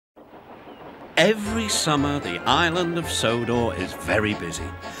Every summer, the island of Sodor is very busy.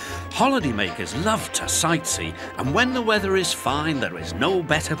 Holidaymakers love to sightsee, and when the weather is fine, there is no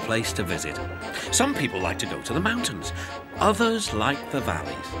better place to visit. Some people like to go to the mountains, others like the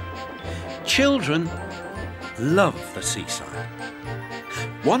valleys. Children love the seaside.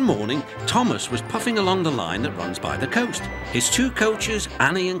 One morning, Thomas was puffing along the line that runs by the coast. His two coaches,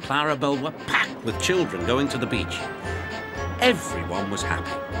 Annie and Clarabelle, were packed with children going to the beach. Everyone was happy.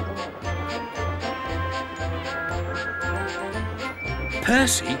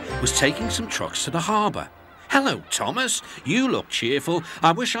 Percy was taking some trucks to the harbour. "Hello, Thomas. You look cheerful.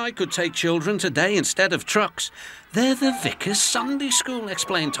 I wish I could take children today instead of trucks." "They're the Vicar's Sunday School,"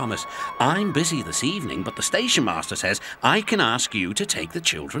 explained Thomas. "I'm busy this evening, but the station master says I can ask you to take the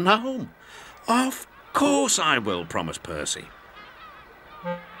children home." "Of course I will," promised Percy.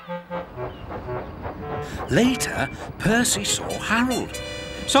 Later, Percy saw Harold.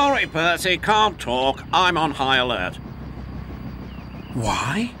 "Sorry, Percy, can't talk. I'm on high alert."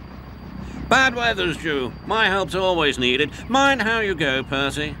 "Why?" "Bad weather's due. My help's always needed. Mind how you go,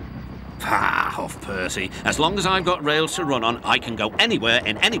 Percy." "Ah, off, Percy. As long as I've got rails to run on, I can go anywhere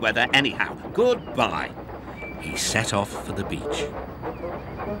in any weather anyhow. Goodbye." He set off for the beach.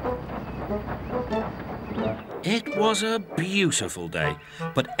 It was a beautiful day,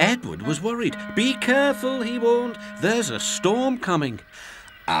 but Edward was worried. "Be careful," he warned. "There's a storm coming."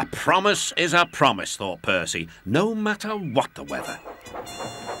 "A promise is a promise," thought Percy, no matter what the weather.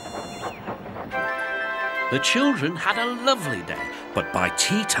 The children had a lovely day, but by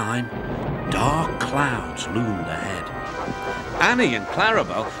tea time, dark clouds loomed ahead. Annie and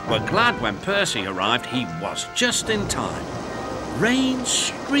Clarabelle were glad when Percy arrived. He was just in time. Rain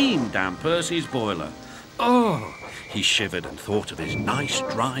streamed down Percy's boiler. Oh, he shivered and thought of his nice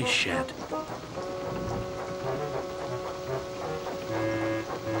dry shed.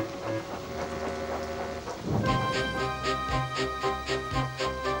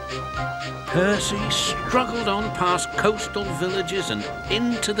 Percy struggled on past coastal villages and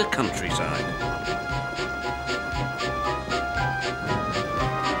into the countryside.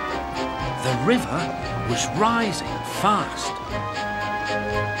 The river was rising fast.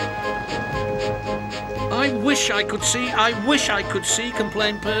 I wish I could see,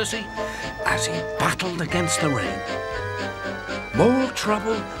 complained Percy, as he battled against the rain. More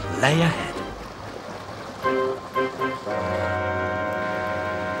trouble lay ahead.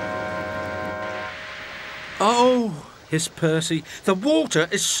 "Oh," hissed Percy, "the water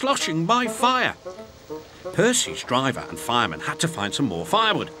is sloshing my fire." Percy's driver and fireman had to find some more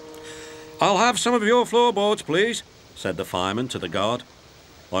firewood. "I'll have some of your floorboards, please," said the fireman to the guard.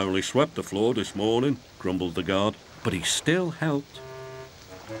 "I only swept the floor this morning," grumbled the guard, but he still helped.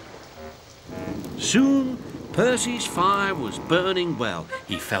 Soon, Percy's fire was burning well.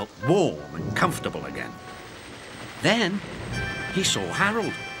 He felt warm and comfortable again. Then he saw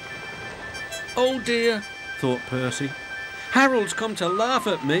Harold. "Oh dear," thought Percy. "Harold's come to laugh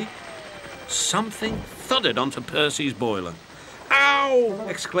at me." Something thudded onto Percy's boiler. "Ow!"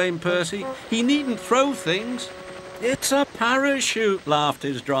 exclaimed Percy. "He needn't throw things." "It's a parachute," laughed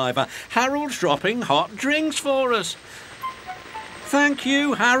his driver. "Harold's dropping hot drinks for us." "Thank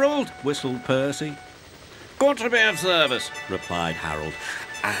you, Harold," whistled Percy. "Good to be of service," replied Harold,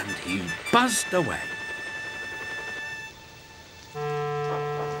 and he buzzed away.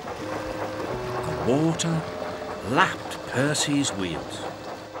 The water lapped Percy's wheels.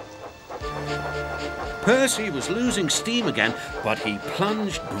 Percy was losing steam again, but he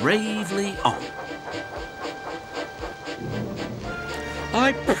plunged bravely on.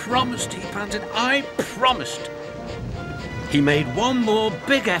 "I promised," he panted. "I promised." He made one more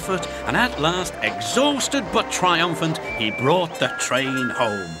big effort, and at last, exhausted but triumphant, he brought the train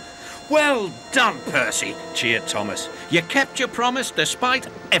home. "Well done, Percy," cheered Thomas. "You kept your promise despite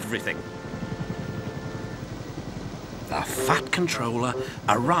everything." The fat controller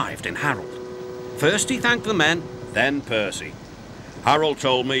arrived in Harold. First he thanked the men, then Percy. "Harold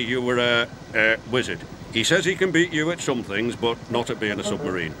told me you were a wizard. He says he can beat you at some things, but not at being a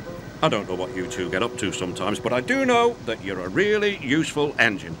submarine. I don't know what you two get up to sometimes, but I do know that you're a really useful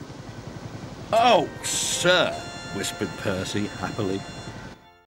engine." "Oh, sir," whispered Percy happily.